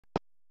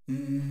Let's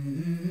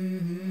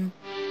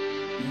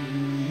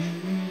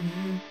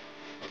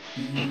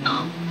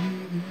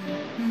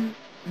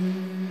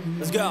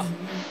go.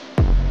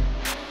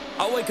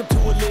 I wake up to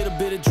a little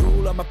bit of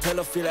drool on my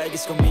pillow, feel like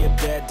it's gonna be a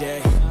bad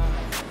day.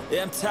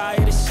 Yeah, I'm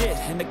tired of shit,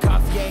 and the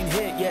coffee ain't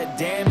hit yet.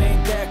 Damn,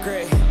 ain't that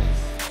great.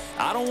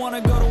 I don't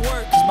wanna go to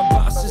work, cause my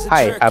boss is a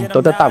Hi, jerk, I'm and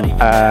Dr.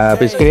 Tam.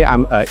 Basically,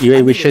 I'm a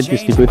irrigation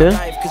distributor.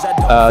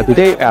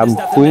 Today, I'm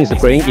doing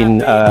spraying in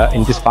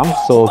this farm.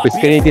 So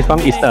basically, this farm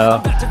is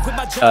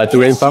a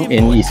durian farm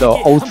and it's an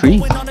old tree.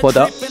 For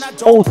the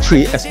old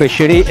tree,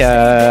 especially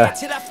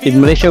in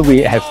Malaysia,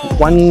 we have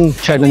one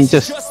challenge.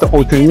 Just the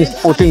old tree means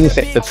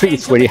that the tree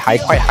is very high,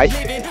 quite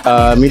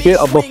high, maybe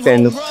above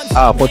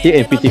 40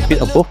 and 50 feet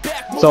above.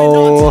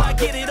 So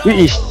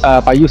we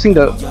by using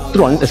the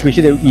drone,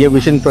 especially the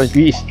irrigation drone,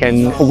 we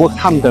can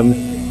overcome the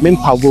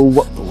manpower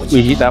work.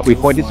 We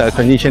call it the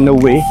traditional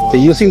way. So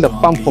using the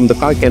pump from the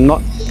ground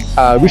cannot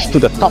reach to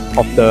the top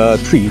of the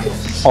tree,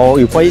 or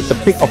we call it the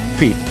peak of the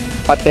tree.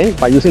 But then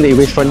by using the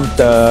irrigation,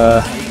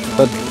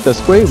 the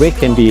spray rate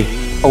can be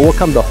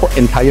overcome the whole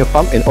entire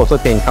farm and also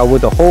can cover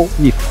the whole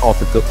leaf of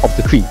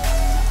the tree.